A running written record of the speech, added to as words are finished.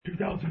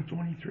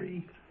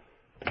2023.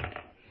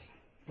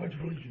 Pledge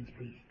of allegiance,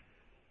 please.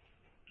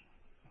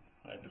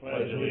 I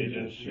pledge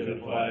allegiance to the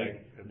flag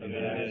of the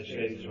United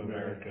States of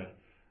America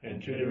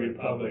and to the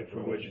republic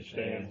for which it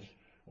stands,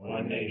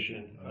 one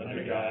nation,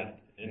 under God,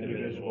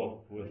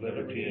 indivisible, with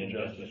liberty and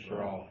justice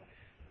for all.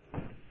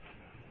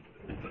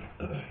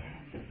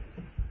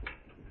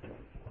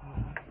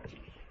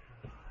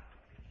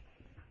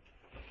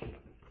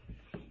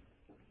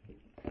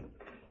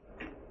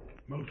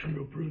 Motion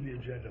to approve the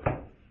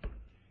agenda.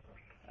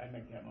 I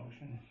make that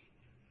motion.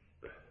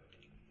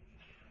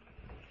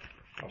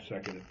 I'll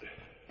second it.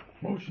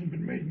 Motion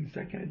been made and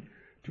seconded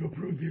to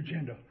approve the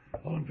agenda.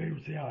 All in favor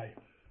say aye.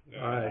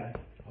 Aye.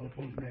 All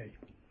opposed nay.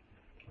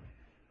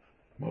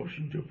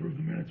 Motion to approve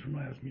the minutes from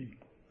last meeting.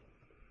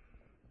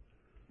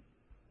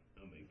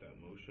 I'll make that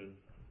motion.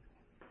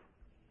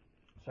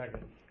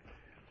 Second.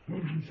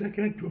 Motion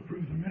seconded to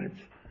approve the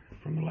minutes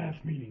from the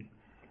last meeting.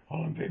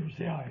 All in favor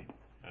say aye.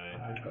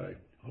 Aye.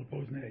 All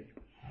opposed nay.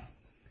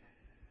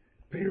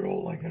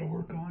 Payroll I gotta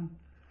work on,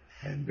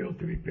 and bills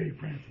to be paid,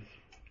 Francis.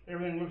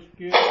 Everything looks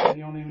good.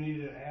 You only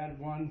need to add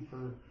one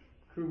for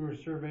Kruger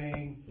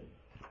Surveying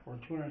for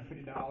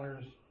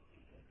 $250.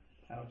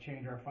 That'll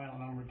change our final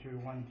number to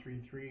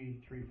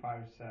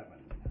 133357.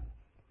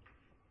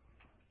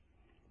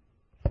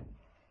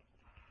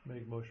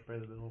 Make motion to pay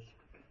the bills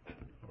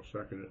I'll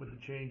second it. with the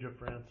change of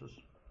Francis.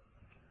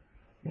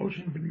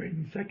 Motion been made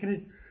and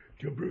seconded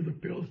to approve the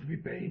bills to be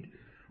paid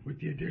with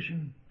the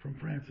addition from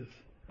Francis.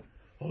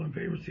 All in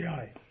favor say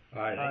aye.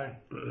 Aye.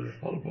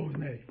 All opposed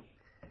nay.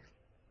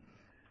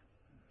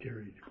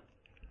 Carried.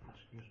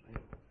 Excuse me.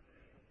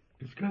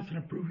 Discuss and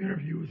approve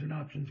interviews and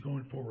options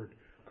going forward.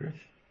 Chris?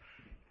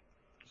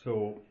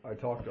 So I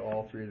talked to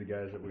all three of the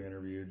guys that we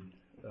interviewed.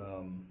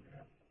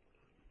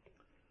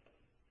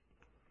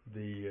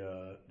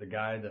 The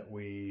guy that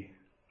we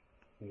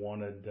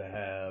wanted to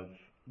have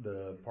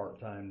the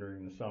part-time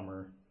during the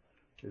summer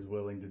is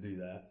willing to do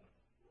that.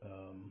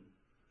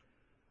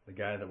 The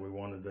guy that we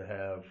wanted to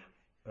have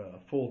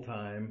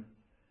full-time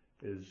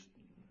is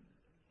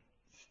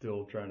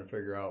still trying to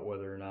figure out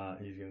whether or not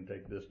he's going to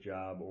take this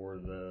job or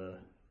the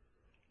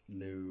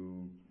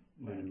new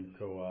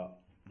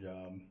co-op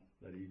job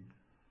that he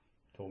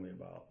told me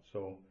about.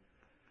 So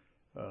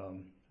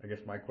I guess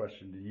my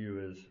question to you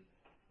is,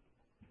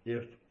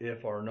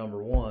 if our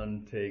number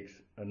one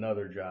takes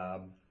another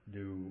job,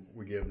 do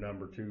we give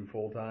number two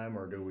full-time,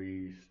 or do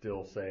we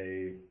still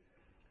say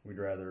we'd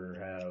rather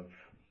have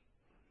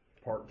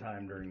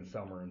part-time during the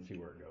summer and see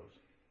where it goes?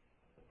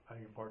 I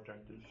think part-time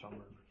through the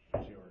summer,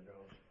 see where it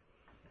goes.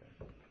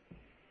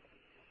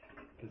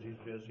 Because he's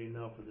busy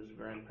enough with his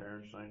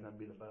grandparents, I think that'd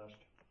be the best.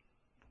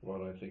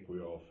 Well, I think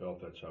we all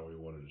felt that's how we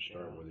wanted to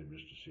start with him,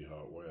 just to see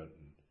how it went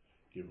and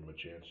give him a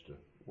chance to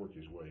work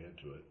his way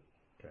into it.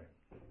 Okay.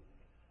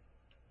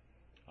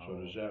 So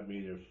does that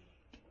mean if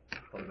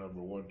our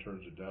number one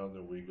turns it down,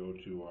 then we go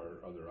to our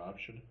other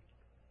option?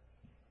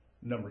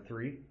 Number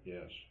three?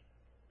 Yes.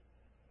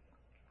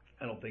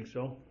 I don't think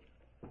so.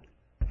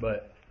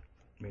 But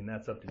I mean,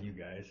 that's up to you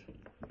guys.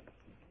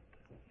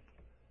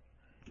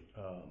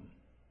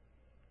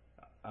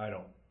 I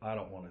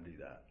don't want to do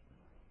that.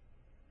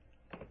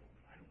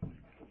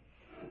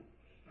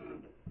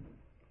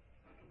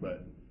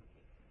 But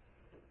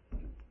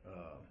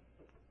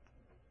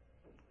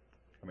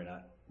I mean,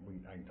 I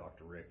can talk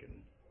to Rick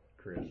and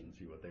Chris and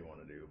see what they want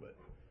to do, but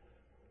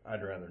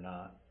I'd rather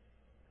not.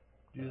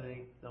 Do you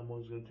think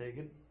someone's going to take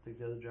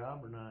the other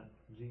job or not?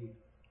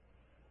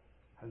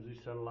 Has he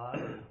said a lot?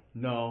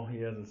 No, he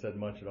hasn't said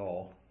much at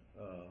all.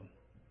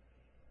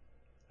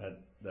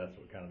 That's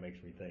what kind of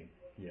makes me think,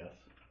 yes,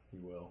 he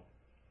will.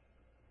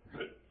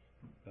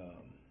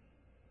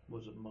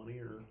 Was it money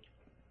or?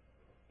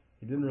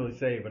 He didn't really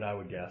say, but I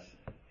would guess.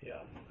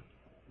 Yeah,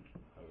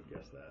 I would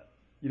guess that.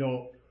 You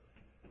know,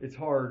 it's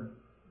hard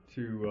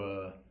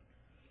to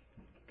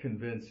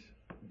convince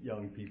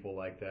young people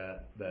like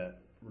that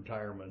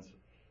retirement's,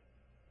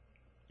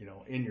 you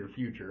know, in your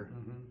future.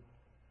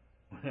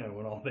 Mm-hmm.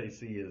 When all they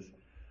see is,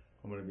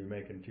 I'm going to be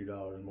making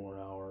 $2 more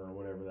an hour or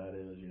whatever that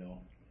is, you know,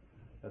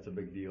 that's a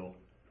big deal.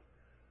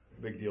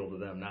 Big deal to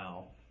them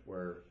now,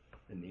 where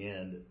in the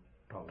end it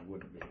probably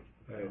wouldn't be.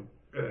 I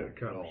had a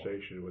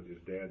conversation with his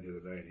dad the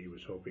other night. He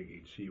was hoping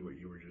he'd see what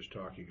you were just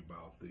talking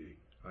about, the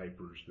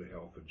IPERS, the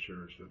health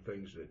insurance, the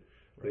things that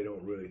they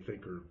don't really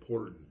think are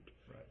important,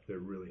 that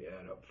really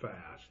add up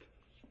fast.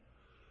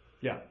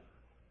 Yeah,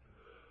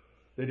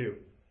 they do.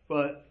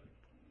 But,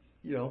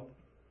 you know.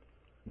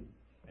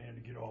 And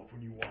to get off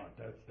when you want,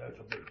 that's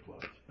a big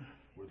plus.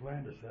 With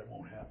Landis, that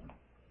won't happen.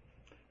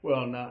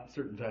 Well, not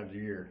certain times of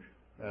year.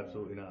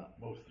 Absolutely not.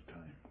 Most of the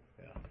time.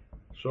 Yeah.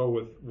 So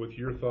with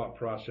your thought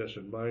process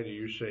in mind, are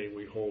you saying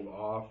we hold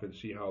off and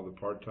see how the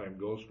part-time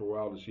goes for a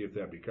while to see if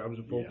that becomes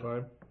a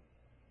full-time?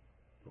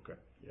 Yeah. Okay.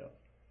 Yep.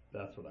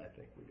 That's what I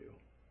think we do.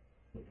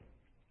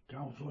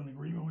 Council in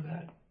agreement with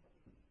that?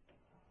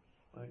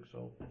 I think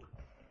so. If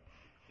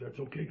that's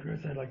okay,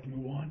 Chris, I'd like to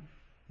move on.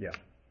 Yeah.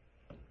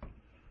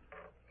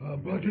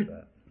 Budget,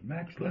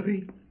 max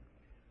levy,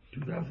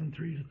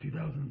 2003 to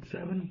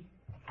 2007.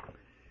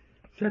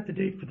 set the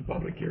date for the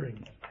public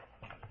hearing.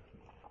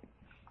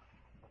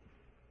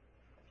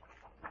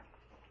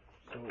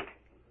 So,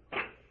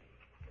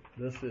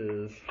 this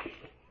is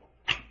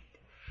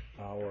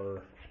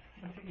our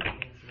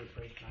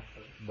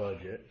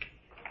budget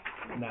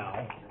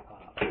now.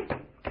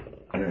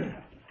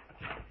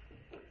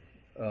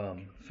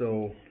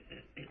 So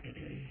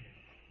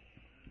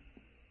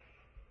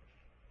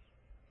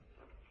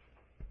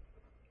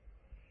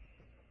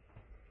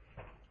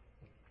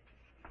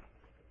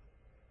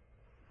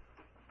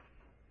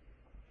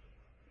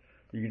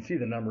you can see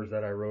the numbers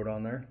that I wrote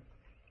on there.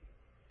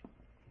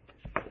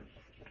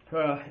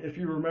 If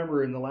you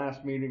remember in the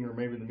last meeting, or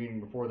maybe the meeting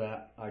before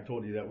that, I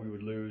told you that we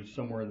would lose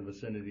somewhere in the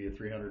vicinity of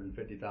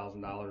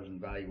 $350,000 in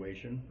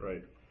valuation.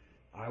 Right.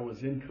 I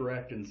was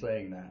incorrect in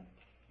saying that.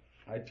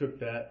 I took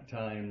that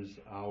times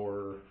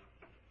our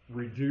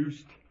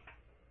reduced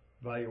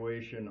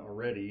valuation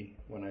already,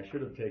 when I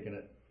should have taken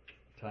it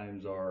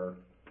times our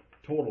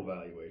total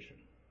valuation.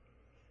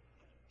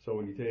 So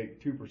when you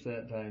take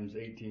 2% times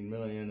 18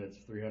 million, it's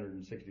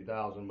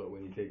 360,000, but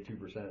when you take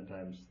 2%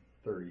 times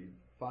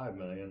 35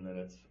 million, then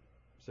it's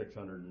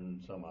 600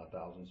 and some odd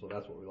thousand. So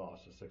that's what we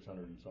lost, is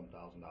 600 and some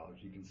thousand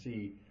dollars. You can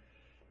see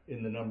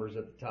in the numbers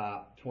at the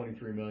top,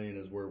 23 million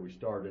is where we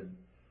started.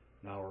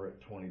 Now we're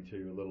at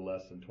 22, a little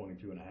less than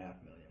 22.5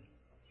 million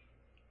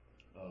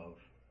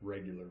of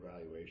regular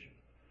valuation.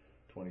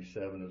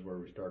 27 is where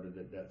we started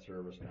at debt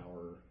service. Now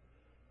we're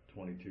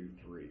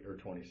 22.3 or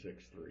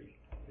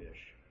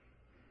 26.3-ish.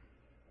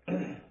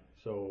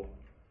 So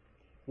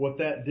what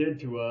that did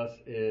to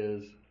us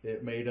is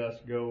it made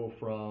us go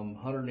from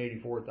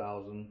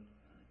 184,000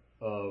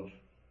 of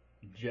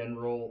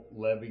general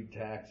levied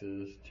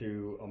taxes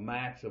to a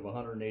max of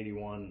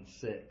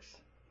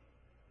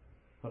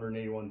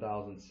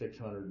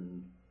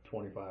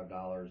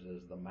 181,625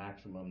 is the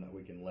maximum that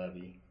we can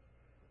levy.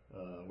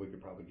 We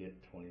could probably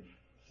get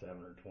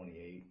 27 or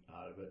 28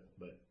 out of it,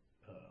 but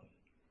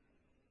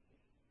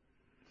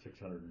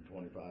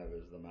 625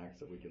 is the max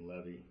that we can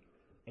levy.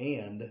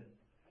 And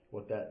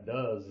what that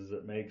does is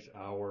it makes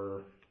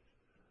our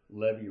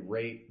levy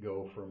rate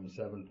go from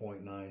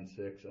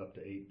 7.96 up to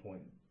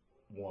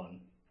 8.1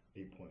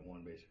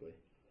 basically.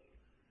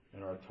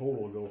 And our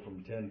total will go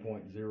from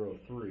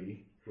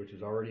 10.03, which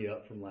is already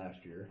up from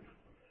last year,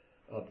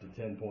 up to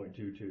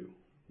 10.22. You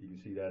can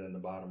see that in the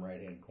bottom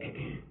right hand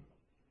corner.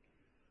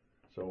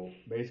 So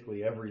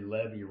basically every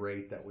levy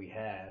rate that we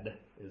had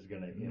is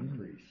going to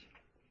increase.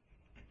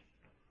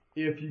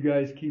 If you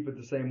guys keep it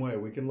the same way,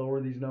 we can lower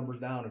these numbers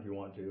down if you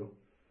want to.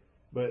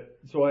 But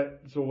so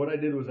what I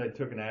did was I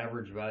took an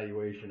average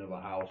valuation of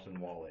a house in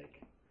Wall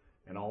Lake,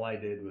 and all I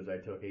did was I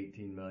took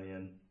 18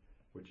 million,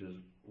 which is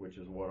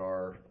what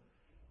our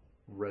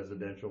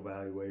residential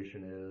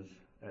valuation is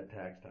at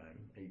tax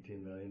time,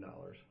 $18 million.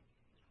 I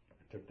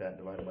took that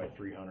divided by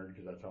 300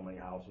 because that's how many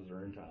houses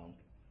are in town,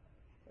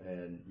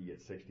 and you get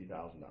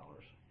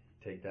 $60,000.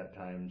 Take that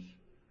times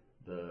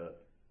the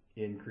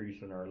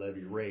increase in our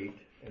levy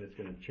rate, and it's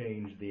going to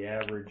change the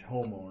average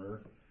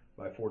homeowner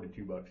by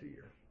 $42 a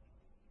year.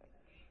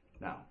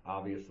 Now,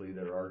 obviously,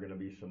 there are going to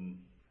be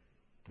some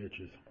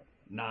Bitches.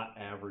 not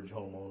average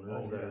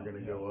homeowners that are going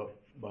to go up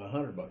by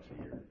 $100 a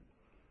year.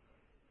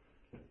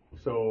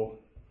 So,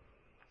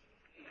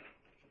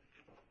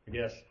 I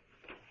guess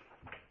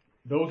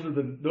those are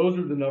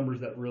the numbers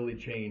that really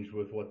changed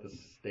with what the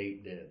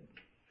state did.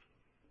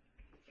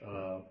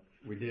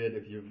 We did,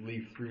 if you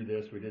leaf through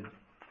this, we did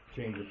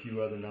change a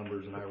few other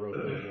numbers, and I wrote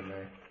those in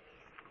there.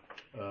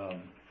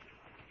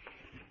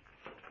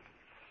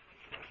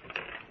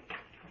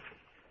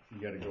 You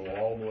got to go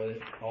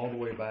all the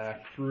way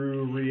back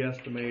through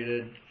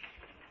re-estimated,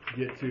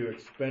 get to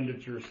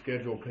expenditure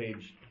schedule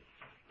page.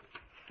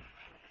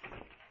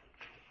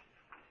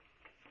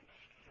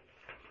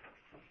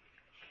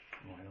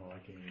 Oh, I know I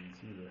can't even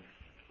see the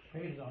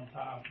Page on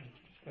top,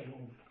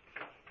 schedule,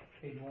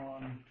 page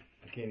 1.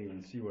 I can't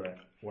even see what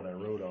I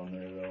wrote on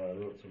there though. I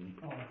wrote some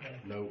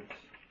notes.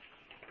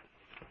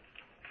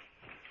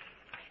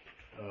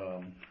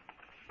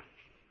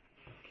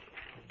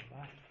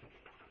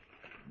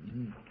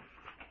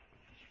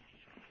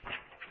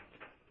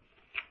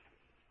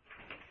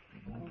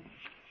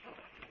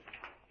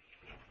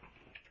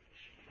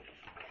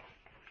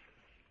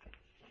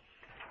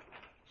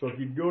 So if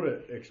you go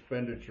to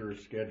expenditure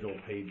schedule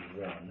page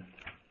 1,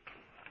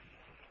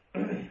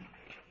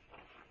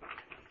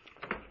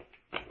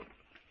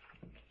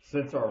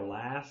 since our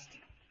last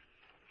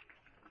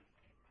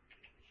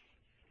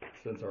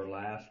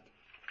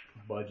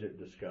budget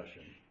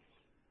discussion,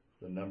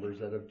 the numbers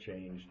that have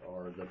changed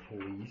are the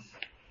police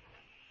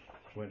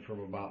went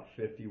from about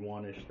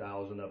 51-ish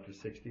thousand up to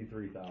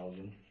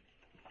 63,000.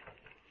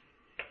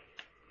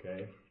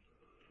 Okay.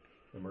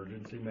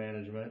 Emergency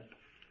management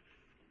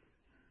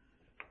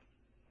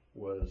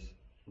was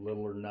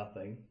little or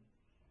nothing,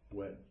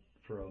 went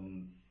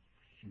from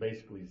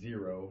basically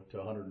zero to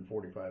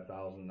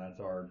 145,000.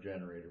 That's our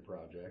generator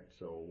project,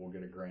 so we'll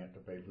get a grant to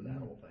pay for that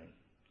whole thing.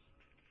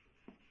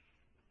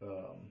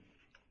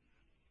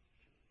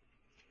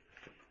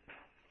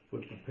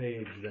 flip the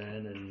page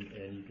then,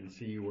 and you can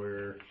see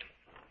where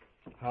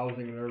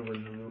housing and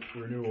urban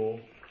renewal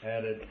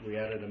we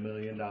added $1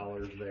 million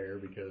there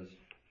because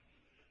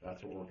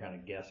that's what we're kind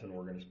of guessing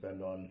we're gonna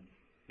spend on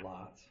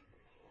lots.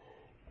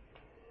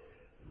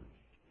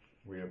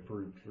 We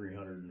approved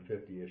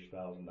 $350-ish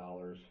thousand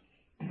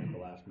at the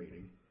last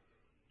meeting.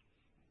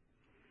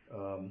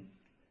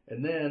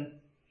 And then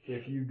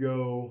if you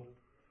go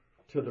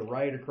to the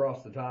right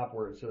across the top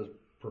where it says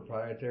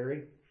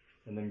proprietary,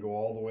 and then go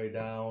all the way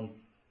down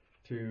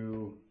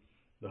to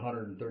the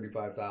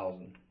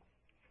 135,000.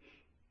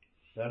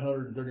 That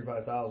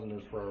 135,000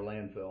 is for our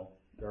landfill,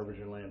 garbage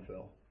and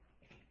landfill.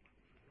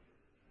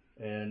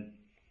 And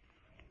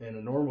in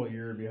a normal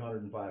year it'd be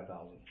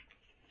 105,000.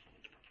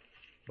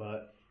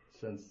 But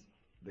since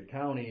the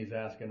county is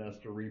asking us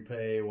to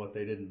repay what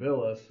they didn't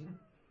bill us,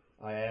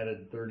 I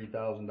added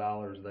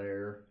 $30,000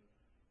 there.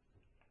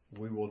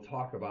 We will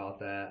talk about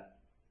that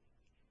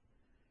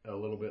a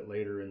little bit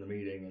later in the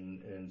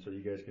meeting, and so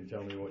you guys can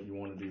tell me what you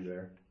want to do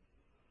there.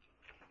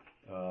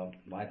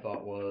 My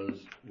thought was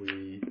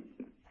we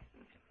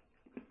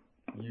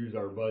use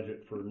our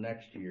budget for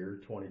next year,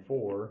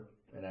 24,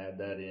 and add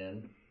that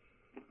in,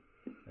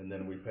 and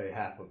then we pay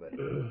half of it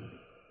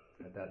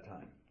at that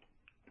time.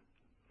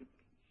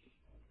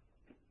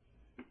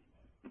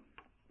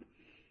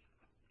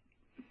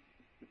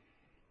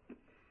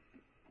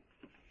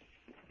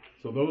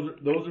 So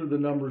those are the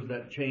numbers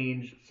that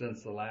changed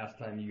since the last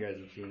time you guys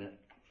have seen it.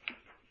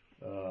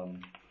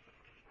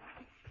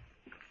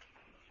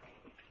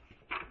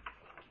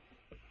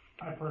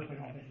 I personally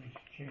don't think we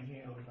should change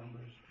any of those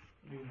numbers.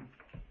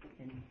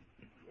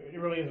 It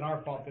really isn't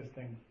our fault this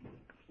thing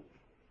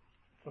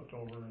flipped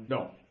over. And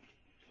No,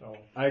 so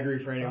I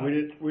agree, Franny.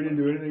 We didn't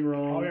do anything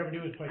wrong. all we ever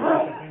do is play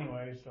catch up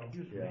anyway. So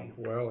Yeah.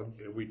 Well,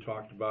 and we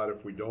talked about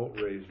if we don't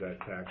raise that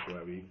tax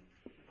levy,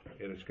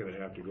 and it's gonna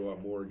have to go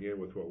up more again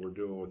with what we're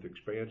doing with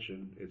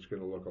expansion, it's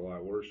gonna look a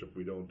lot worse if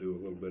we don't do a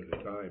little bit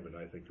at a time, and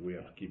I think we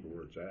have to keep it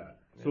where it's at.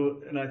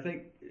 So, and I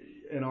think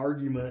an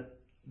argument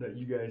that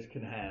you guys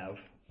can have,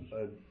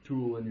 a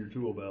tool in your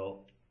tool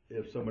belt,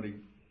 if somebody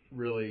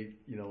really,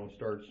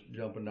 starts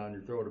jumping down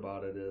your throat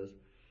about it is,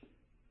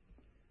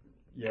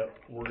 yep,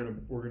 we're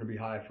gonna be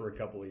high for a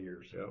couple of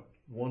years. Yep.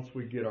 Once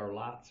we get our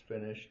lots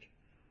finished,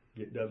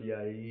 get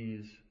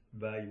WIE's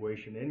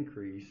valuation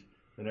increase,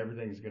 then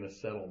everything's gonna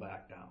settle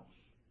back down.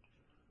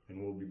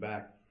 And we'll be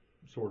back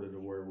sort of to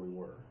where we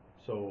were.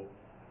 So,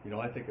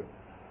 I think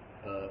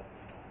a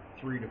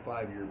 3 to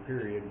 5 year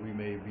period, we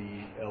may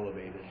be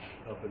elevated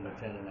up in the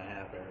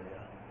 10.5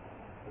 area.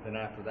 But then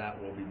after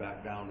that, we'll be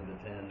back down to the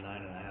 10,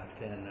 9.5,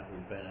 10 that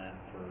we've been at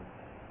for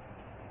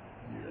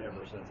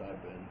ever since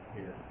I've been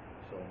here.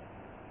 So,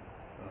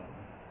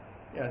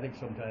 I think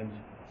sometimes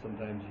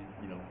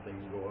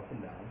things go up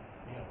and down.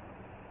 yeah.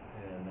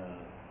 And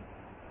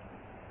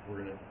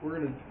we're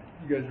gonna.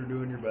 You guys are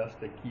doing your best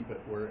to keep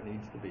it where it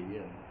needs to be,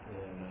 and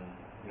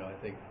I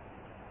think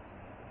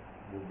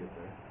we'll get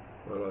there.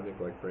 Well, I think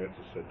like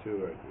Francis said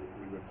too,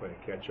 we've been playing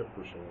catch up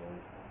for so long.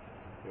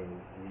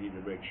 We need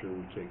to make sure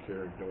we take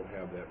care and don't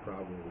have that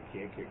problem where we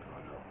can't get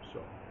caught up. So,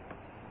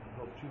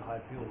 Those too high,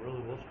 people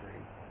really will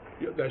scream.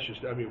 yeah, that's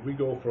just. I mean, if we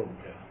go from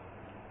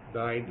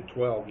 9 to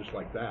 12 just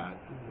like that.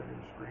 They're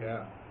gonna scream.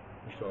 Yeah.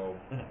 So.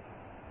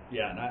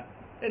 Yeah,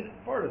 and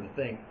part of the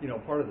thing,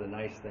 part of the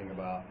nice thing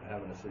about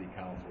having a city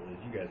council is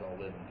you guys all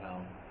live in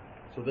town,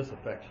 so this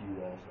affects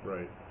you also.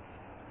 Right.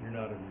 You're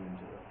not immune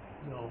to it.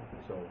 No.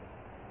 So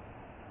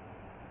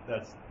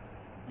that's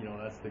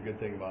the good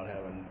thing about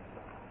having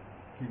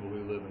people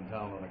who live in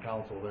town on the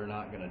council. They're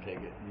not going to take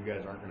it. You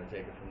guys aren't going to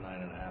take it from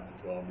 9.5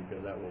 to 12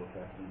 because that will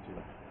affect you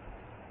too.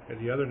 And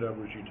the other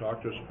numbers you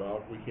talked to us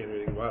about, we can't do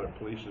anything about it.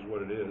 Police is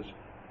what it is.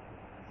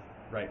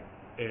 Right.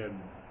 And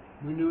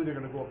We knew they're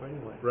gonna go up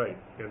anyway. right,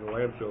 and the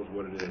landfill is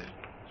what it is.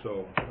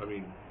 So, I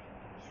mean,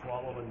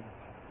 Swallow and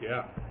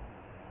yeah.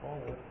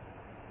 swallow it.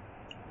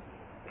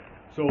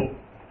 So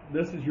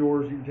this is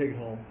yours. You can take it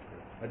home.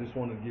 I just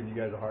wanted to give you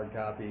guys a hard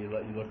copy,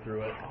 let you look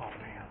through it. Oh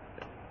man.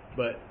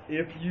 But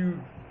if you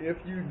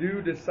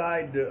do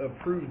decide to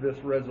approve this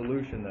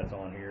resolution that's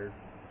on here,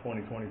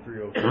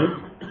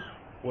 2023-03,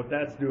 what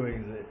that's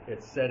doing is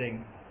it's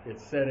setting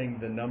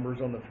the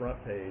numbers on the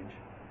front page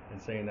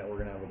and saying that we're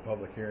going to have a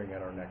public hearing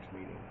at our next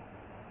meeting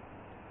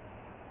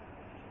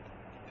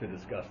to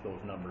discuss those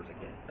numbers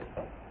again.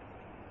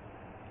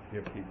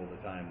 Give people the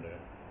time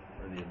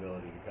or the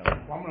ability to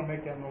come. Well, I'm going to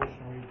make that motion.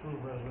 We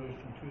approve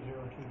resolution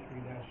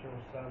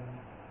 2023-07.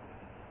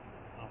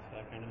 I'll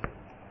second it.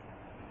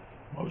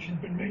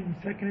 Motion's been made and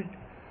seconded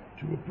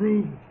to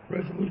approve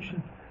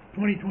resolution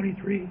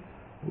 2023-07,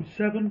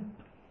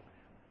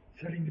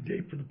 setting the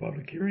date for the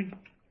public hearing.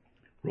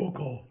 Roll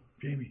call.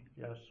 Jamie,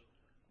 Yes.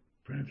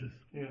 Francis,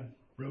 Yeah.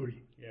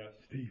 Brody, Yes.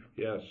 Steve.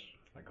 Yes.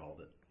 I called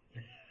it.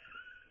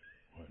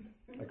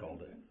 I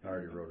called it. I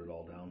already wrote it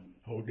all down.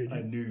 Oh, did I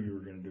you? knew you were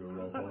going to do a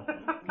roll call.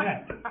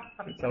 Yeah.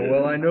 So,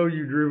 well, I know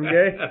you, Drew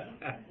Gay.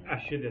 I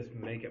should just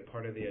make it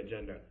part of the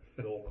agenda.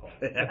 Roll call.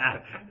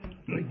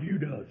 Lakeview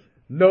does.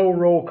 No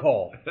roll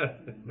call.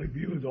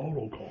 Lakeview is all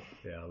roll call.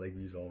 Yeah,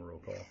 Lakeview's all roll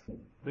call.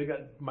 They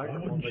got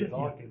microphones wouldn't they shit you.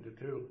 talk into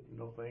too.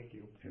 No, thank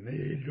you. And they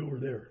hate it over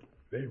there.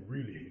 They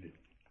really hate it.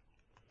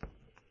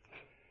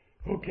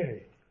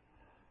 Okay.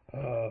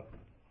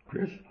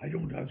 Chris, I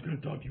was going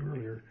to talk to you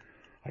earlier.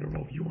 I don't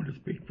know if you wanted to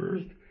speak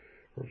first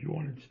or if you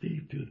wanted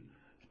Steve to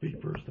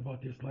speak first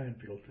about this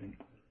landfill thing.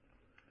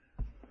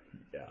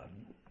 Yeah,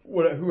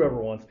 whoever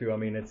wants to. I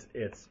mean,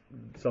 it's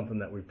something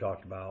that we've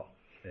talked about.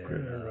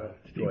 And,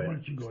 Steve, go why ahead.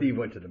 don't you go Steve ahead?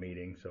 went to the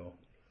meeting, so.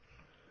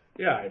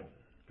 Yeah,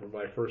 for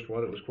my first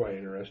one, it was quite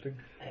interesting,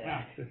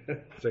 Yeah.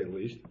 to say the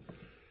least.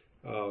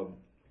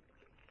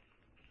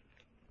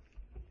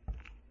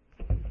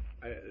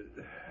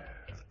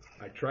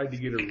 I tried to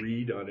get a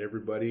read on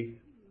everybody,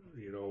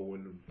 you know,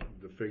 when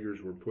the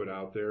figures were put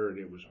out there, and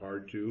it was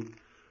hard to.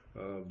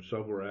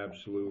 Some were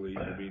absolutely,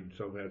 I mean,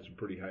 some had some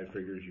pretty high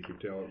figures, you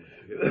could tell.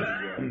 It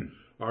was,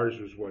 ours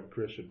was what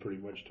Chris had pretty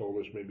much told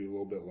us, maybe a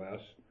little bit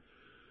less.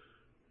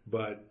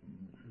 But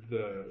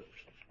the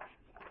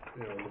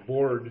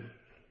board,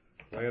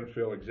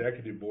 landfill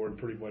executive board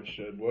pretty much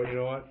said, well, you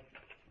know what?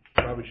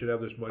 Probably should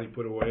have this money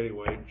put away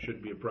anyway.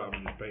 Shouldn't be a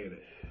problem just paying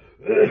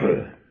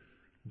it.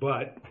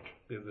 But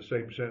in the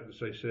same sentence,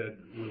 they said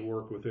we'll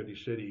work with any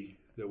city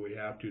that we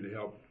have to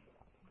help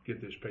get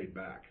this paid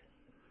back.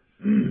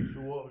 So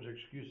what was the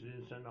excuse? They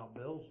didn't send out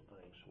bills and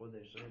things. What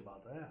did they say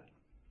about that?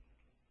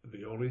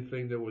 The only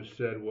thing that was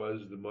said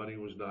was the money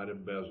was not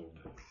embezzled.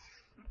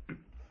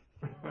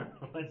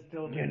 I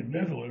still You can't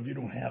embezzle it if you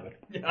don't have it.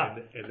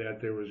 And that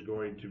there was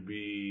going to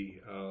be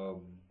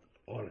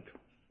Audit.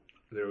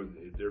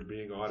 they're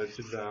being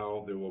audited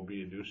now. There will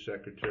be a new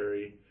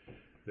secretary.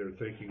 They're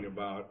thinking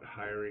about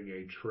hiring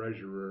a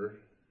treasurer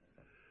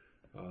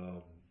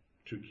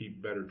to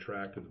keep better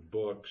track of the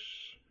books.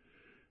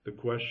 The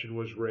question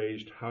was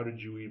raised, how did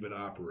you even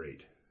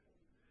operate?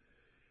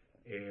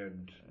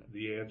 And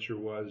the answer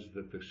was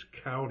that this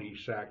county,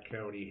 Sac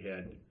County,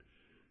 had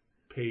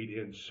paid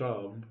in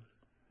some,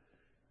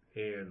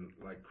 and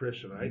like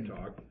Chris and I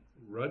talked,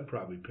 Rudd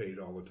probably paid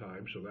all the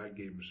time, so that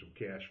gave them some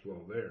cash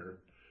flow there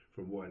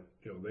from what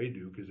they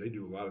do, because they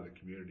do a lot of the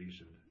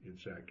communities in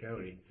Sac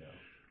County. Yeah.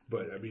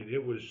 But I mean,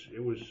 it was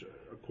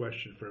a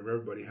question from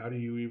everybody. How do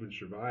you even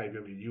survive? I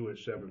mean, you went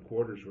 7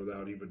 quarters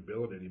without even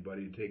billing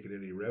anybody and taking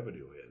any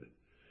revenue in.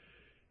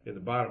 And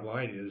the bottom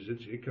line is,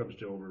 it comes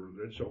to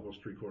it's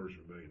almost $750,000.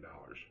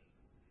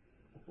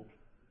 A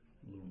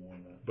little more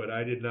than that. But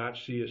I did not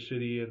see a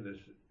city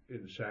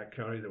in Sac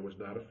County that was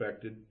not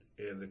affected,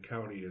 and the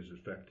county is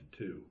affected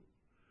too.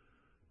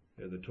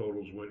 And the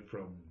totals went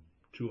from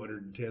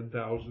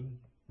 210,000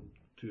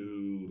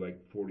 to like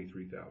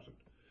 43,000.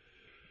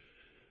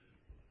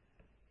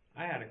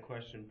 I had a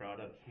question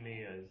brought up to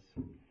me as,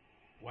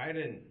 why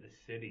didn't the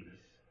cities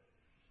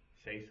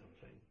say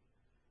something?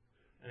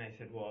 And I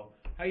said, well,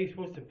 how are you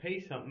supposed to pay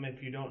something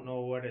if you don't know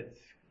what it's,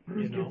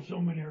 Chris gets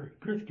so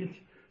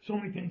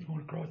many things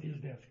going across his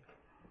desk.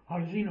 How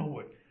does he know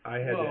what? I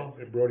had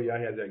that, Brody. I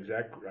had that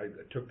exact. I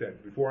took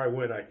that before I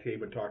went. I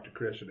came and talked to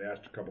Chris and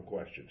asked a couple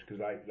questions, because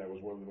that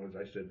was one of the ones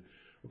I said,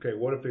 okay,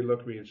 what if they look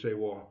at me and say,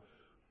 well,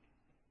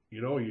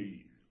 you know you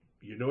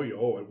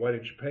owe it. Why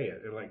didn't you pay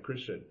it? And like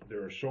Chris said,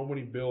 there are so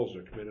many bills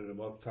that come in a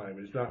month time.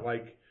 It's not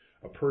like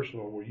a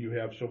personal where you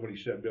have so many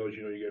set bills.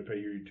 You got to pay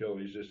your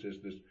utilities. This.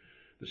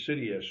 The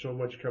city has so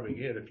much coming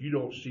in. If you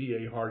don't see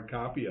a hard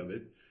copy of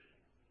it,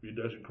 it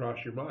doesn't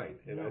cross your mind.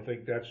 And I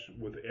think that's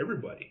with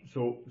everybody.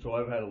 So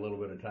I've had a little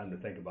bit of time to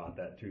think about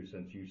that too,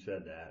 since you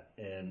said that.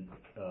 And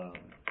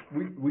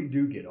we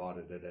do get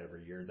audited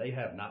every year. They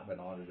have not been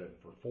audited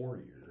for 4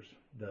 years,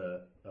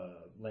 the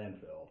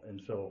landfill.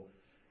 And so,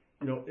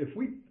 if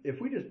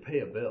we just pay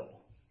a bill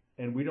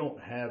and we don't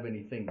have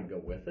anything to go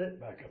with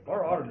it,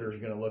 our auditor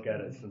is going to look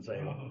at it and say,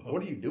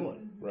 "What are you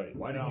doing? Right.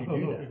 Why did you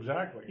do that?"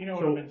 Exactly. You know,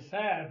 it would have been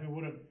sad if we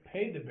would have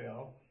paid the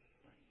bill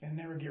and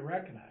never get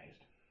recognized.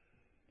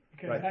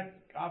 Because Right. that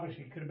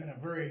obviously could have been a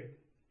very,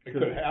 It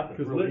could have happened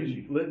Because real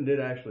easy. Lytton did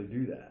actually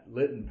do that.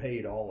 Lytton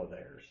paid all of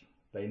theirs.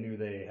 They knew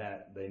they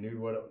knew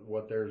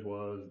what theirs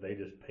was. They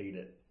just paid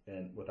it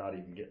and without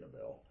even getting a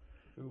bill.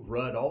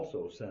 Rudd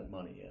also sent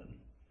money in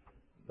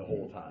the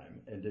whole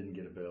time and didn't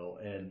get a bill.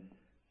 And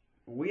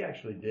we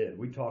actually did.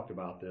 We talked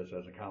about this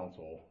as a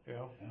council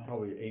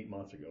probably 9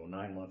 months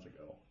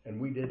ago. And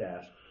we did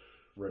ask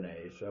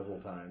Renee several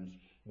times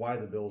why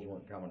the bills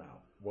weren't coming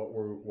out. What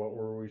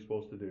were we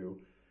supposed to do?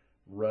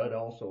 Rudd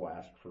also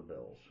asked for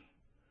bills.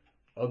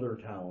 Other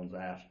towns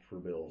asked for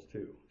bills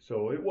too.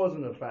 So it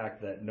wasn't a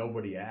fact that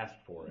nobody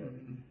asked for it.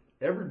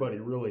 Everybody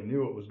really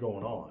knew what was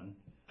going on.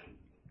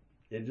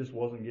 It just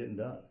wasn't getting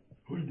done.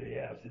 Who did they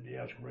ask? Did they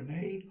ask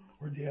Renee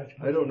or did they ask?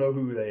 I don't know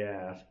who they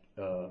asked.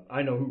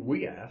 I know who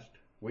we asked.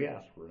 We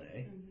asked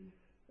Renee.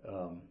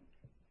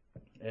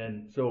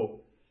 And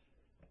so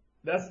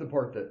that's the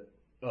part that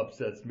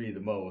upsets me the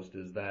most,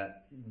 is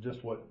that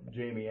just what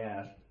Jamie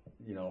asked,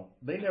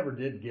 they never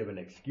did give an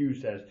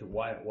excuse as to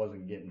why it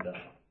wasn't getting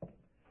done.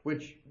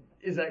 Which,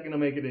 is that going to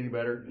make it any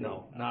better?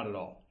 No, not at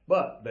all.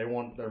 But they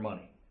want their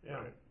money.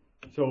 Yeah.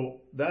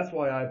 So that's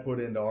why I put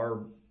into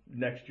our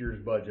next year's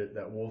budget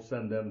that we'll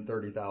send them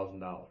 $30,000,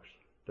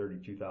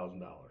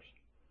 $32,000.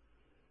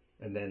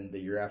 and then the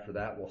year after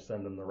that, we'll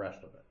send them the rest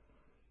of it.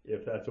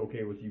 If that's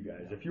okay with you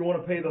guys. If you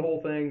wanna pay the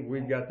whole thing,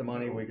 we've got the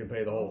money, we can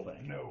pay the whole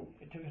thing. No.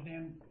 It took them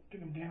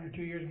damn near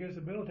 2 years to get us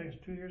the bill, it takes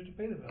 2 years to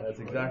pay the bill. That's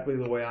exactly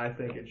the way I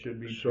think it should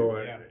be. So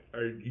too.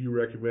 are you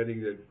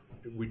recommending that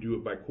we do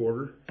it by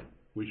quarter?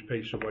 We should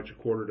pay so much a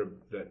quarter to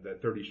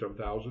that 30-some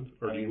thousand,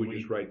 or I do mean, we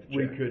just write the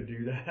We check? could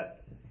do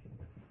that.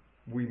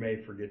 We may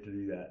forget to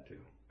do that too.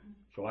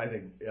 So I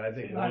think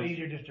It's a lot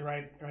easier just to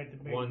write the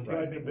big. One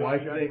write the time. big Well,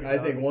 check. I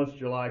think once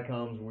July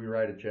comes, we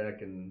write a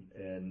check and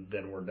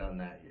then we're done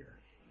that year.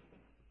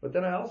 But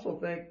then I also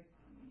think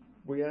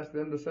we ask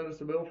them to send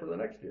us a bill for the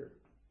next year,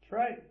 That's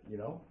right, you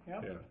know?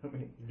 yep. Yeah. I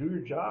mean, Do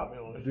your job,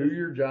 you know. do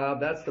your job.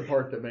 That's the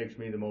part that makes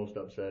me the most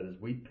upset is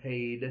we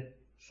paid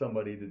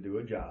somebody to do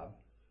a job.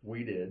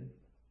 We did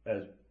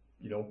as,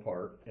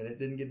 part, and it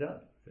didn't get done.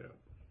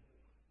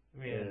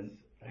 I mean,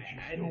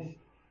 And-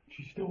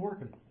 She's still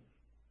working.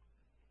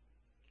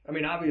 I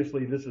mean,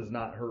 obviously this is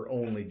not her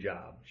only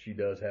job. She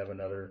does have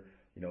another,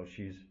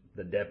 she's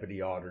the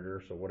deputy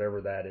auditor, so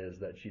whatever that is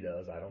that she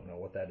does, I don't know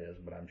what that is,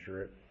 but I'm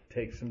sure it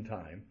takes some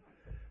time.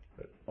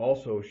 But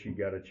also she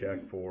got a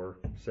check for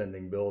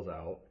sending bills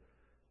out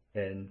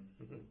and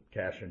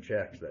cashing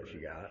checks that she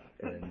got,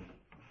 and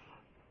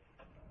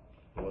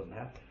it wasn't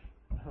happening.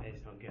 I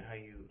just don't get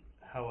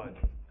how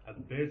a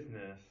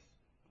business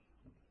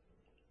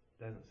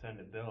doesn't send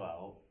a bill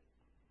out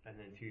and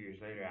then 2 years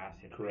later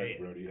asks you to Correct, pay it.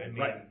 Brody. I mean,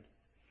 Right.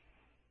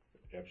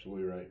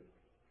 Absolutely right.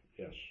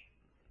 Yes.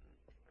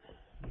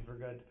 You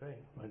forgot to pay.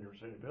 I never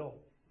sent a bill.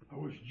 I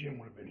wish Jim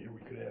would have been here. We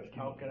could ask him.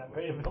 How can I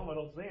pay a bill if I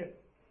don't see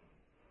it?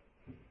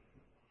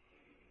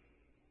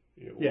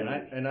 Yeah,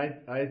 and I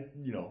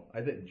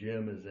think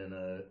Jim is in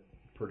a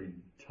pretty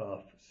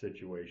tough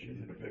situation.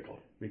 He's in a pickle.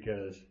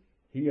 Because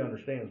he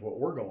understands what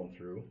we're going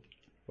through,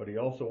 but he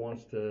also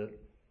wants to,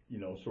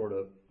 sort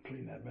of,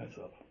 Clean that mess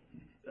up.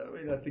 I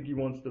mean, I think he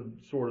wants to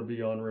sort of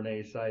be on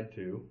Renee's side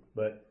too,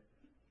 but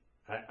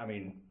I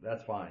mean,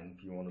 that's fine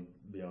if you want to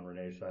be on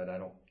Renee's side. I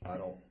don't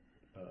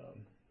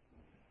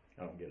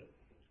get it.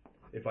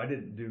 If I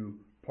didn't do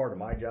part of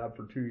my job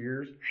for 2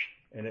 years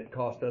and it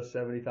cost us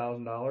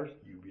 $70,000,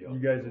 you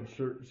guys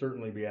would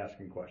certainly be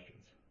asking questions.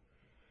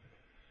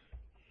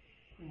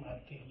 We might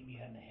have to take you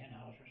behind the hen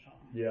house or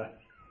something. Yeah.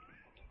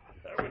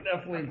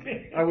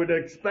 I would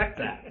expect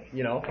that,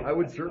 I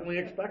would certainly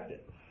expect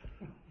it.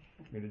 I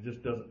mean, it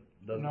just doesn't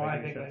No, make I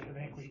any think, sense. I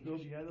think we, Go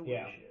the other way.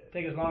 yeah,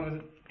 take as long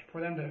as,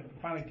 for them to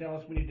finally tell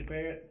us we need to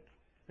pay it,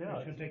 Yeah.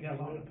 it's gonna take that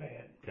long to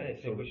pay it.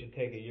 I think we should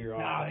take a year off.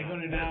 Now, they're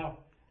gonna now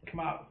come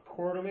out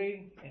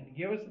quarterly and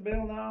give us the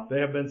bill now? They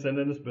have been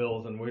sending us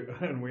bills, and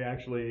we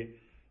actually,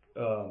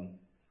 I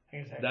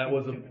guess that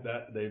was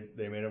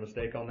they made a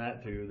mistake on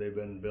that too. They've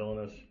been billing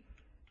us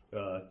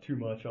too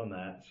much on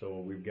that, so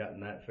we've gotten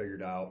that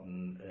figured out,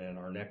 and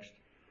our next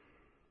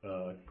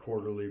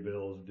quarterly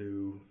bills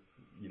due,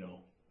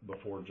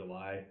 before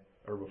July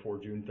or before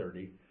June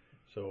 30.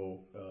 So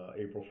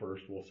April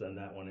 1st we'll send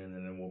that one in,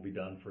 and then we'll be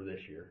done for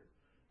this year.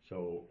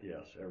 So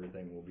yes,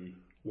 everything will be.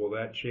 Will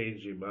that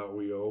change the amount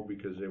we owe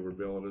because they were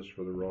billing us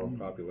for the wrong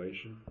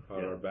population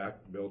on our back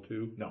bill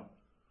too? No.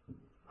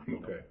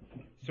 Okay.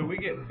 So we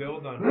get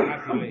billed on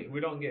population. We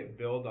don't get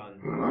billed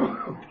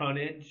on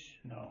tonnage.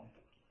 No.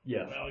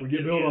 Yes, Well, we get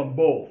you billed get- on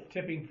both.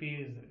 Tipping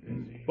fee is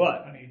the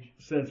But tonnage.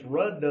 since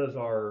Rudd does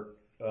our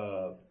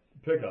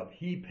pickup,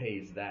 he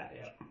pays that.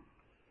 Yeah.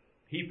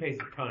 He pays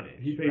the tonnage.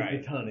 He pays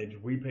right? the tonnage.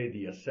 We pay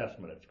the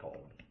assessment. It's called.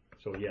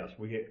 So yes,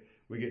 we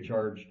get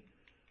charged.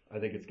 I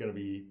think it's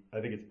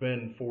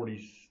been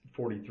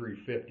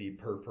 $43.50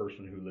 per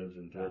person who lives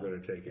in They're town.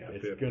 going to take it to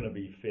It's 50. going to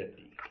be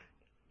 50.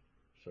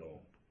 So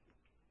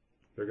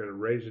They're going to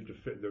raise it to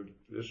 50.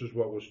 This is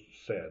what was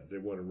said. They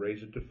want to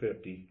raise it to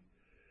 50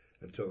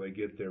 until they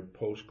get their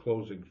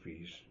post-closing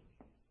fees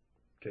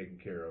taken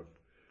care of,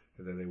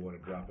 and then they want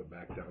to drop it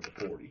back down to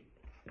 40.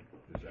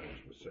 Is that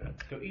what was said?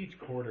 So each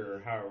quarter, or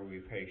however we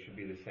pay, should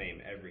be the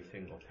same every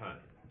single time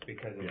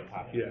because of the Yes.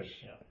 population.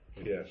 Yes.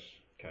 Yeah. Yes.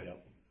 Okay.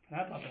 Yep.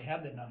 And I thought they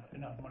had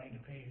enough money to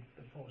pay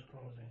the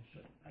post-closing,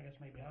 but I guess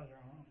maybe I was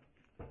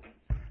wrong.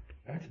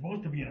 That's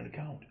supposed to be in an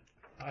account.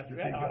 I Your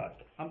big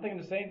gut. I'm thinking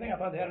the same thing, I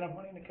thought they had enough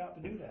money in the account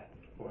to do that.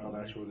 Well,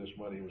 that's where this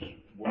money was.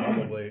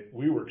 Probably-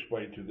 We were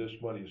explained to this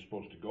money is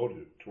supposed to go to.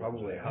 towards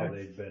Probably that. how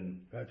they've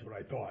been That's what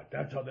I thought.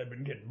 That's how they've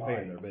been getting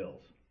paying by. their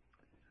bills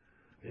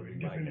They've been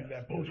getting into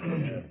that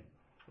post-closure.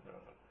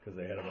 because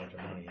they had a bunch of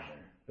money in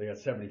there. They got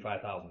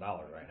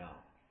 $75,000 right now.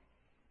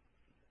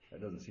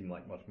 That doesn't seem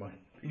like much money.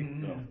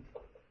 No.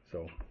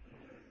 So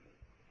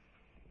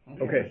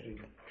okay.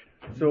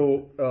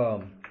 So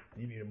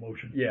You need a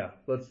motion. yeah,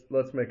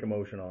 let's make a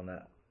motion on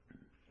that.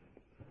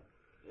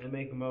 I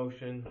make a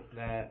motion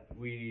that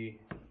we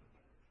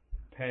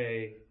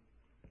pay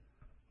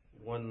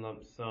one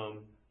lump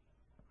sum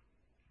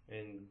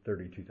in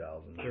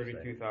 32,000.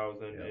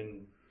 $32,000 Yep.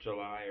 in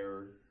July,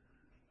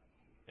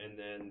 and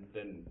then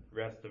the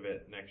rest of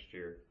it next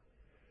year.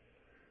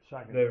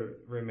 Second. The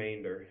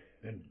remainder.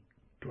 In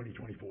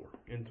 2024.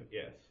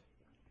 Yes.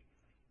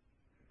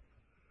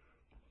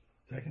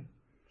 Second?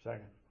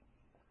 Second.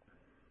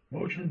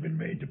 Motion's been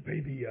made to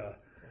pay the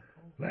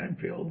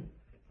landfill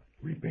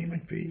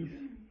repayment fees.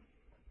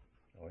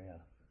 Oh yeah.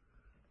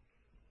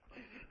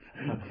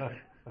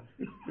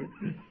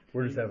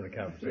 We're just having a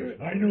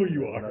conversation. I know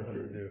you are. Nothing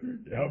to do.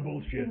 Yeah,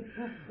 bullshit.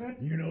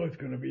 You know it's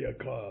gonna be a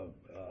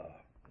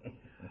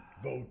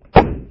vote.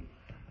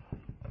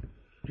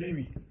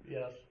 Jamie,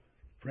 Yes.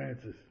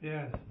 Francis,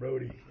 Yes.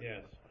 Brody,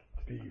 Yes.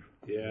 Steve.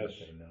 Yes.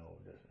 Say no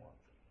just once.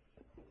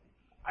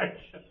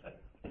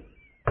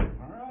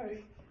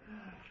 Alright.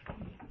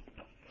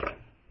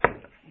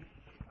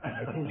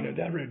 I suppose you had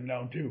that written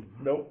down too.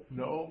 Nope.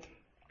 No.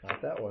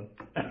 Not that one.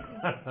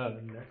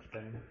 Next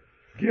time.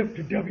 Gift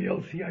to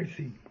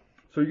WLCIC.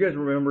 So you guys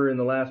remember in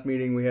the last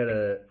meeting we had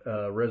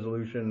a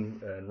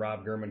resolution and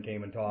Rob Gurman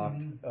came and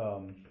talked.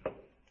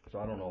 So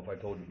I don't know if I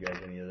told you guys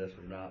any of this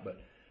or not, but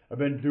I've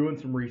been doing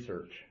some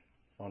research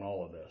on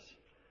all of this,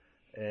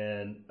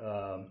 and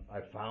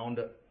I found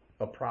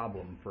a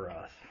problem for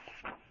us.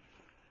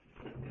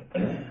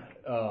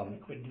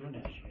 Quit doing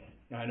that shit.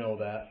 I know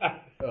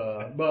that,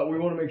 but we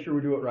want to make sure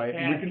we do it right.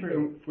 Yeah, We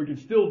true. can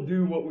still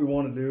do what we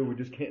want to do. We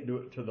just can't do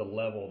it to the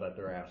level that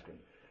they're asking.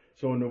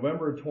 So in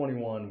November of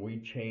 21, we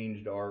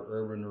changed our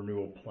urban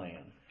renewal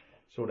plan.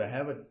 So to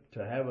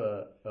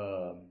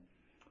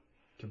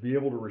be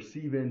able to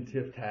receive in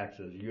TIF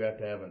taxes, you have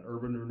to have an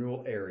urban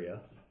renewal area,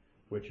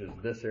 which is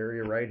this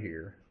area right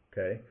here,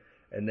 okay?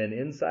 And then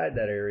inside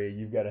that area,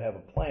 you've got to have a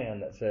plan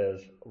that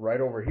says,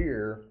 right over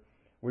here,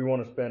 we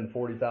want to spend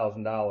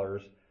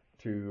 $40,000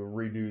 to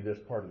redo this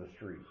part of the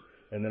street.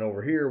 And then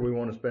over here, we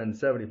want to spend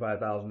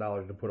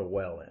 $75,000 to put a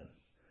well in.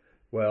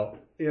 Well,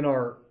 in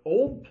our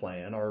old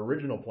plan, our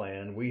original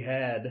plan, we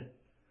had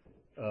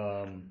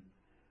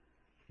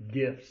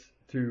gifts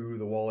to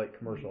the Wall Lake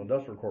Commercial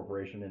Industrial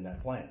Corporation in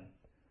that plan.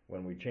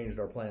 When we changed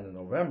our plan in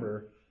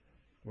November,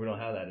 we don't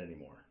have that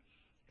anymore.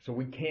 So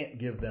we can't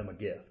give them a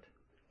gift.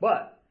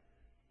 But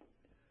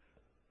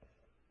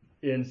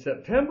in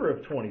September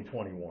of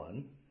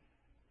 2021,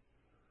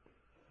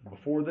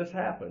 before this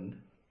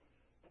happened,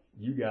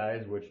 you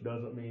guys, which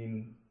doesn't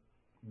mean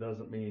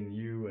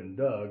you and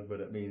Doug, but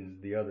it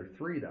means the other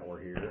three that were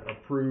here,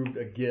 approved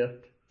a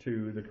gift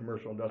to the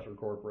Commercial Industrial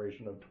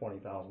Corporation of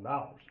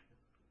 $20,000.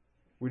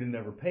 We didn't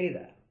ever pay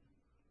that.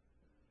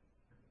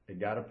 It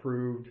got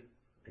approved,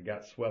 it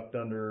got swept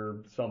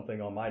under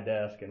something on my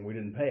desk, and we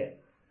didn't pay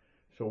it.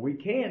 So we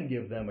can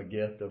give them a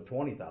gift of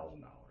 $20,000,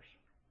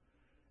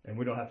 and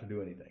we don't have to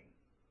do anything.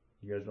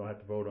 You guys don't have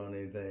to vote on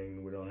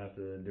anything. We don't have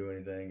to do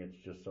anything. It's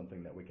just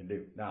something that we can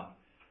do. Now,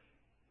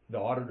 the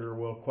auditor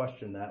will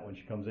question that when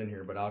she comes in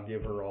here, but I'll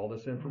give her all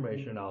this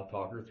information. I'll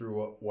talk her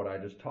through what I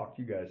just talked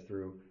you guys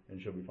through,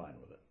 and she'll be fine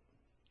with it.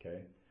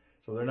 Okay?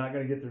 So they're not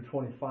going to get their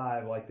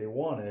 25 like they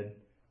wanted,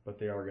 but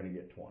they are going to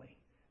get 20.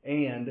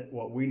 And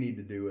what we need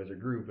to do as a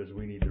group is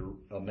we need to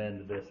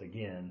amend this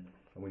again,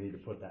 and we need to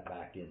put that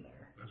back in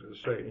there. I was going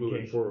to say,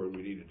 moving forward,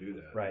 we need to do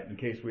that. Right, in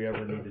case we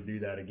ever need to do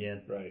that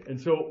again. Right. And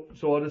so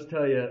I'll just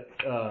tell you,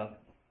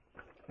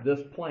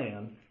 this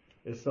plan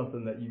is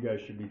something that you guys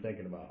should be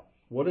thinking about.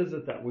 What is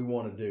it that we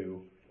want to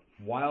do?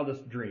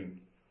 Wildest dream.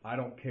 I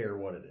don't care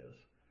what it is.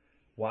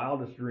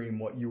 Wildest dream,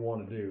 what you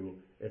want to do,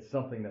 it's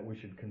something that we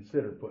should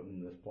consider putting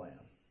in this plan.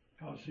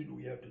 How soon do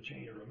we have to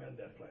change or amend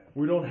that plan?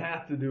 We don't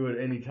have to do it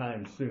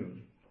anytime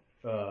soon.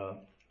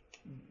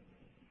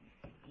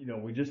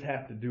 We just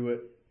have to do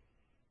it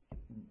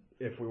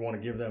if we want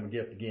to give them a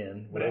gift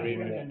again. But it has to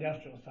be on the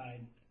industrial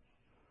side.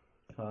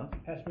 Huh?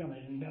 Has to be on the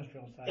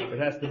industrial side. It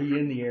has to be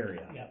in the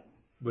area. Yep.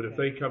 But if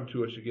they come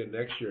to us again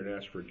next year and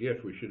ask for a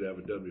gift, we should have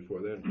it done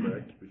before then,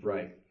 correct?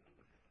 Right.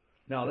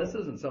 Now, this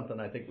isn't something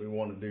I think we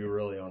want to do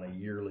really on a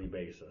yearly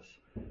basis.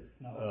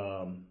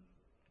 No.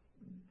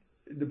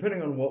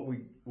 Depending on what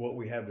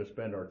we have to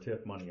spend our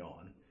TIF money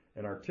on,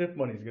 and our TIF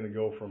money is going to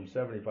go from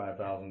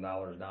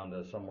 $75,000 down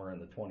to somewhere in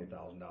the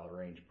 $20,000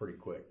 range pretty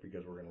quick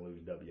because we're going to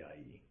lose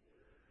WIE.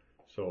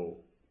 So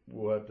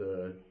we'll have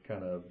to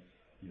kind of,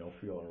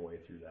 feel our way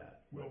through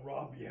that. Will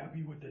Rob be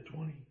happy with the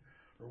 20,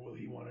 or will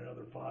he want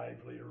another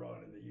 5 later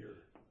on in the year?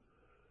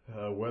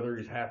 Whether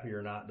he's happy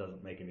or not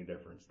doesn't make any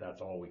difference.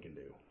 That's all we can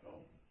do. Oh.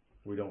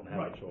 We don't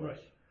have a choice.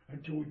 Right.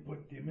 Until we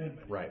put the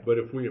amendment. Right. But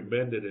if we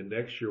amended and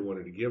next year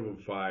wanted to give them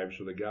 5,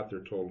 so they got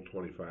their total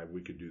 25,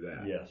 we could do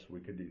that. Yes, we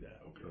could do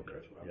that. Okay.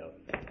 That's what Yep.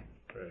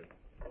 Right.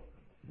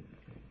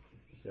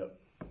 Yep.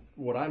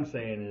 What I'm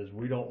saying is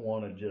we don't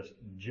want to just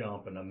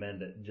jump and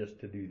amend it just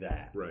to do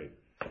that. Right.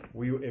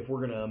 If we're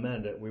going to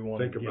amend it, we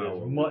want to get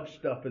as much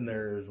stuff in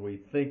there as we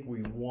think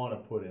we want to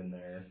put in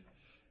there,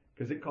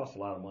 because it costs a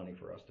lot of money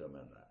for us to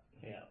amend that.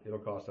 Yeah. It'll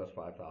cost us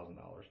 $5,000 to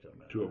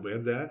amend. To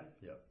amend that?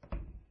 Yep.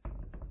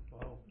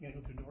 Wow. You gotta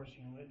go through Dorsey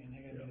and Whitney, and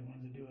they gotta be the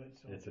ones that do it,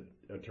 so. It's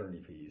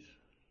attorney fees.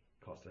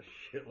 Costs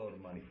a shitload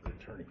of money for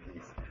attorney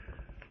fees.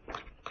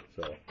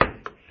 So,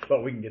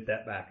 but we can get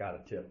that back out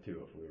of TIF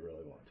too if we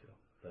really want to.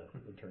 The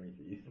attorney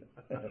fees.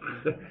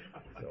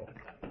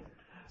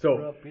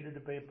 So Peter to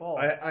pay Paul.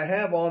 I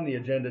have on the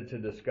agenda to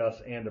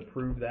discuss and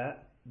approve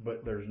that.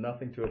 but there's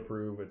nothing to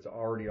approve. It's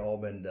already all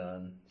been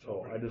done.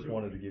 So I just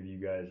wanted to give you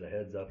guys a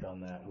heads up on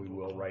that. We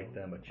will write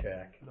them a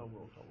check. No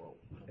roll call vote.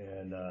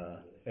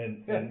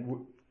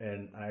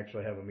 And I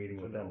actually have a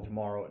meeting with them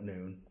tomorrow at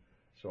noon.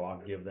 So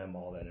I'll give them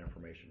all that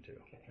information too.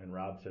 And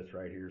Rob sits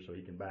right here, so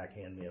he can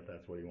backhand me if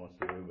that's what he wants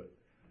to do. But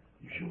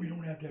You sure we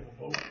don't have to have a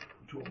vote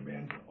to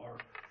amend our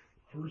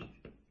first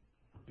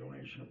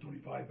donation of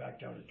 25 back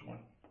down to 20?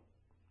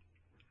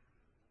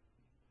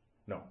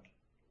 no,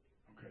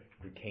 Okay,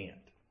 we can't.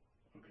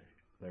 okay.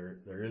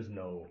 There is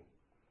no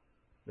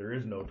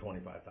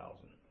 25,000.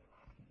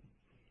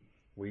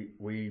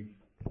 We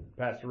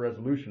passed a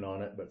resolution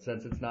on it, but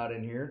since it's not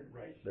in here,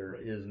 Right. there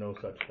is no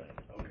such thing.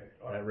 Okay,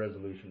 all That right,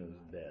 resolution is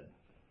dead.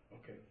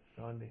 okay.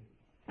 Gandhi.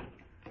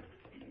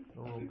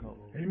 No roll call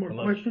vote. Any more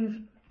Unless-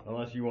 questions?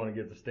 Unless you want to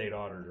get the state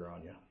auditor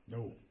on you.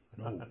 No,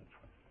 no.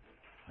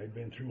 I've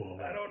been through all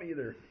I that. don't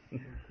either.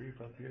 Creep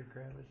up here,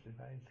 Travis, if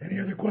I Any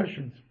other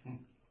questions?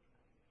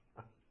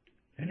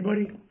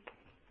 Anybody?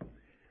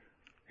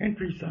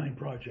 Entry sign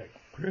project.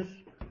 Chris?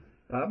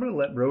 I'm going to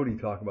let Brody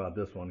talk about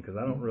this one because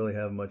I don't really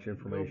have much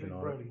information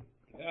on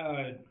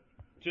it.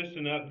 Just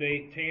an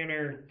update.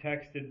 Tanner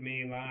texted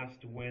me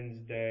last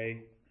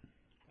Wednesday,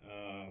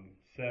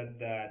 said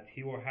that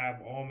he will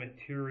have all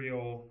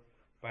material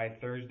by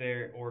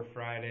Thursday or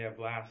Friday of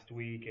last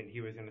week, and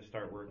he was going to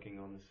start working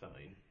on the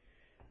sign.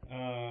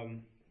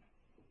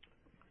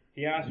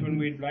 He asked when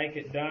we'd like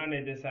it done.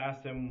 I just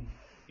asked him,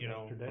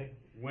 Today?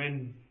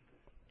 when.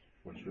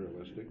 What's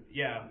realistic?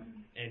 Yeah,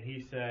 and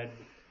he said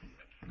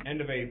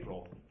end of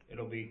April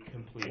it'll be Oh,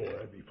 completed.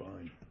 that'd be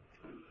fine.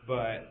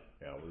 But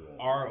Yeah, we won't.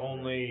 our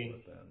only do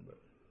it then, but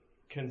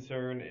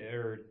concern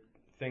or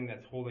thing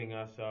that's holding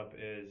us up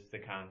is the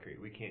concrete.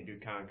 We can't do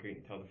concrete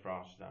until the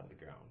frost is out of the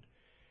ground.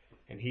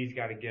 And he's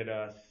got to get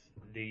us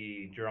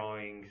the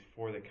drawings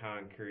for the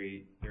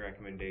concrete, the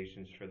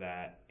recommendations for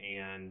that,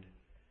 and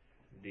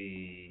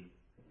the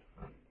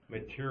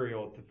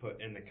material to put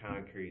in the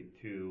concrete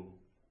to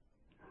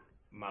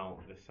mount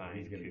the sign.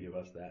 he's going to give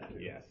us that too.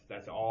 Yes,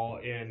 that's all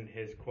in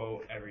his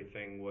quote.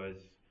 Everything was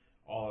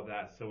all of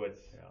that, so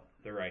it's Yeah.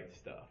 the right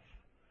stuff.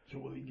 So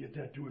will he get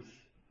that to us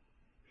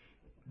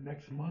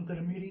next month at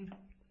a meeting?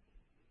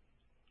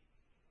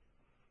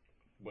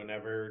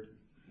 Whenever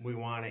we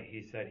want it,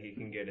 he said he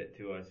can get it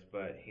to us,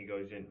 but he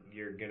goes in,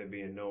 you're going to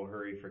be in no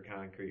hurry for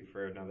concrete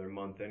for another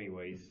month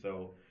anyways,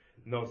 so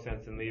no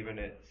sense in leaving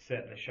it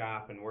sit in the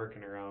shop and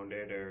working around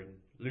it or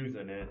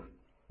losing it.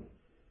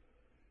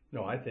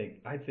 No, I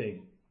think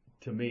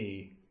to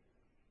me,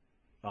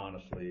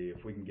 honestly,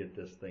 if we can get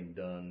this thing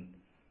done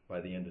by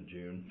the end of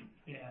June,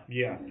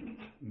 Yeah.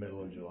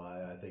 middle of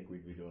July, I think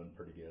we'd be doing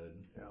pretty good.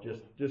 Yeah,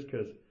 Just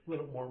because, a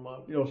little more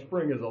month.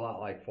 spring is a lot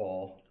like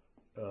fall.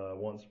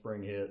 Once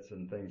spring hits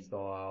and things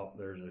thaw out,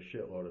 there's a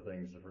shitload of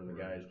things for the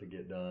guys to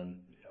get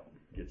done,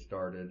 get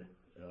started.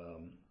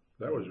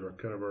 That was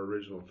kind of our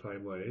original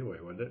timeline anyway,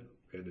 wasn't it?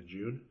 End of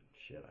June?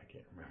 Shit, I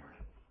can't remember.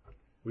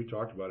 We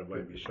talked about it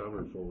might be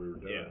summer before we were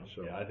done, Yeah.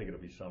 so. Yeah, I think it'll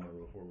be summer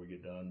before we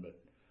get done, but,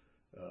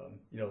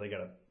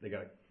 they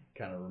gotta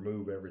kind of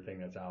remove everything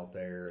that's out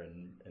there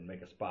and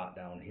make a spot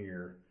down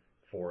here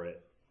for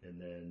it, and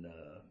then,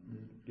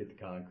 get the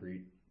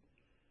concrete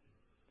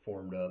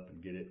formed up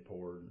and get it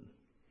poured.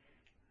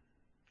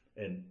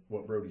 And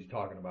what Brody's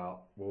talking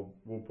about, we'll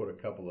put a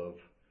couple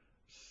of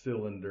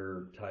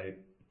cylinder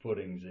type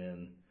footings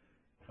in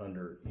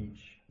under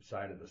each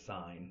side of the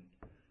sign,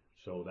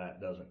 so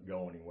that doesn't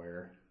go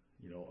anywhere,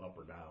 up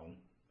or down.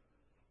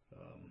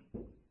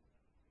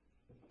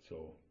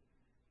 So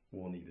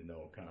we'll need to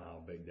know kind of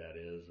how big that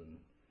is, and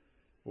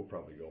we'll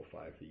probably go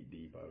 5 feet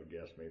deep, I would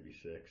guess, maybe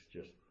 6.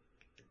 Just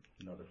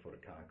another foot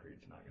of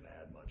concrete's not going to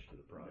add much to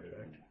the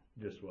project.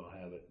 Just we'll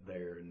have it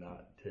there and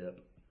not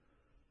tip.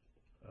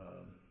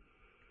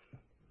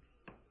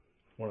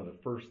 One of the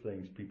first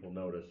things people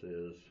notice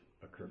is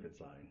a crooked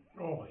sign.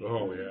 Oh,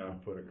 Oh, yeah. You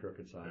put a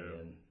crooked sign Yeah.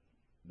 in,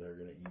 they're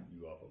gonna eat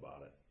you up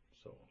about it.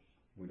 So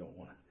we don't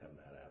want to have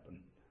that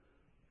happen.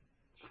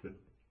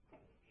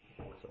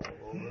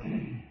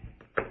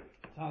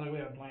 Sounds like we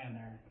have a plan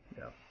there.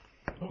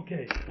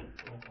 okay.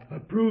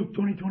 Approved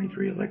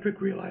 2023 electric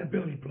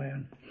reliability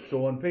plan.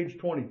 So on page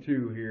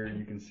 22 here,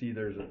 you can see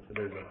there's a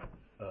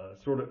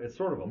sort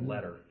of a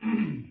letter.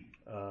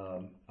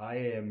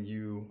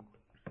 IAMU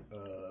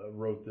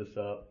wrote this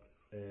up,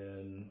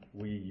 and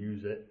we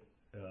use it.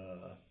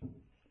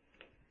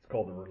 It's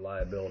called the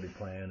reliability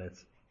plan.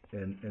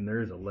 And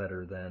there is a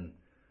letter then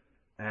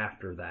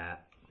after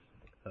that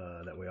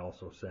that we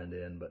also send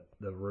in. But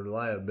the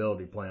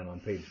reliability plan on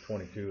page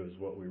 22 is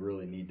what we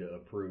really need to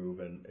approve.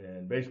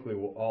 And basically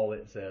all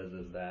it says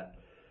is that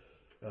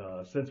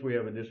since we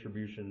have a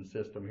distribution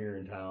system here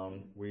in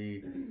town,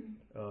 we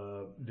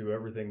do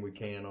everything we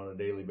can on a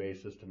daily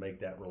basis to make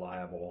that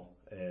reliable.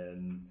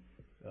 And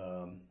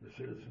The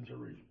citizens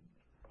are,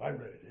 I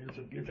read it.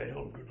 It's a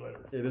hell of a good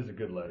letter. it is a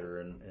good letter,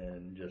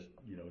 and just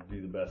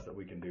do the best that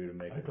we can do to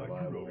make I it thought you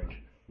reliable. wrote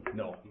it.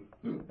 No,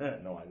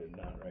 no, I did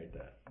not write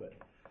that. But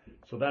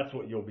so that's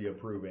what you'll be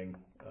approving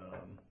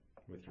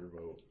with your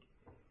vote.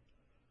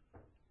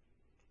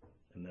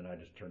 And then I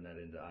just turn that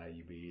into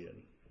IUB and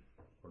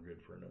we're good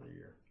for another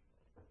year.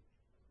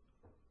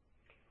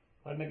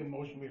 I'd make a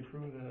motion we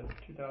approve the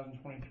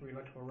 2023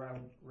 electrical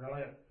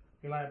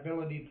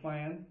reliability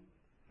plan.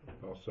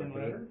 I'll and second it.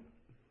 letter.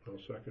 I'll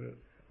second it.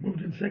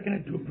 Moved and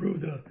seconded to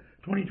approve the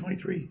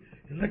 2023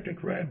 electric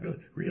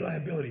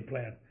reliability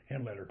plan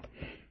and letter.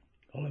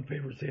 All in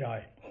favor, say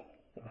aye.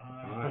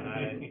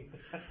 Aye.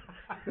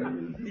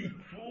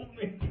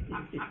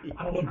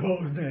 All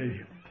opposed,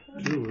 nay.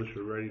 Two of us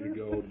are ready to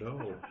go,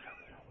 no.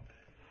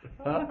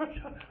 Huh?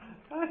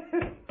 We're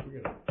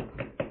gonna,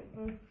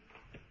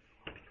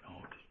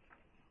 No,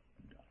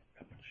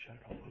 just shut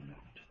it off a minute,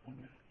 just 1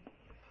 minute.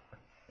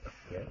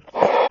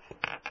 Okay.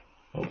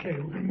 Okay,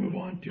 we're gonna move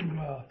on to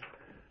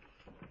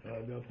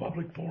the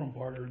public forum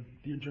part, or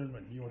the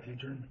adjournment. You want the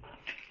adjournment?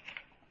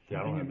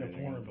 Yeah, I don't have Something in the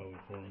anything in the forum.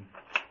 public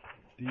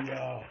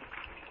forum.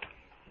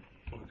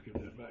 Let's give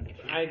that back.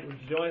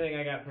 The only thing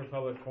I got for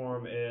public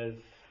forum is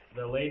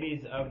the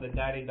ladies of the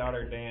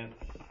daddy-daughter dance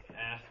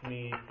asked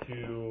me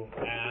to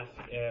ask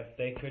if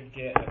they could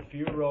get a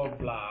few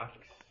roadblocks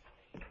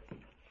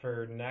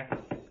for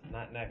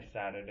not next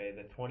Saturday,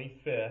 the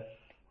 25th.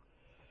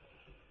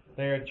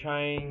 They're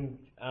trying,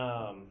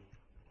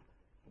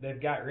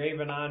 they've got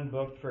Raven on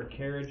booked for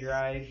carriage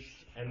rides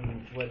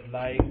and would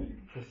like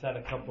to set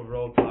a couple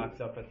roadblocks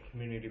up at the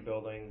community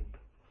building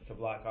to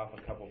block off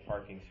a couple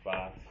parking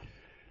spots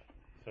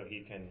so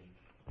he can,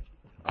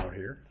 Out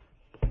here?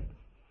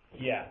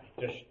 yeah,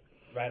 just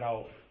right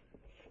out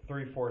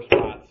 3-4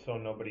 spots so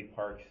nobody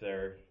parks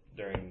there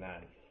during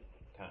that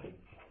time.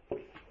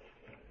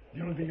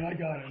 The only thing I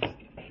got is,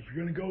 if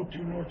you're gonna go to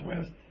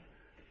Northwest,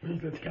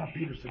 please let Scott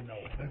Peterson know.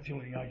 That's the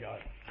only thing I got.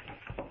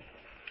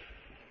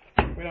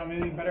 We don't have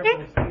anything better for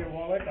the city of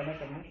Wallach. I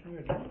make a motion we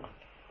adjourn.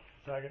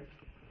 Second.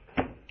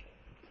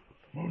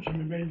 Motion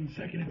been made and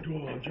seconded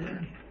to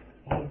adjourn.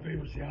 All in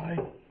favor, say aye.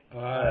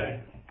 aye.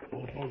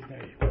 All opposed,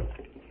 nay.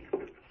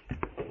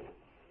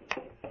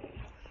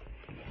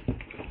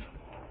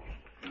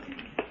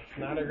 It's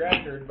not a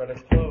record, but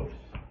it's close.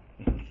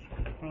 I'm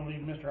gonna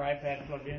leave Mr. iPad plugged in.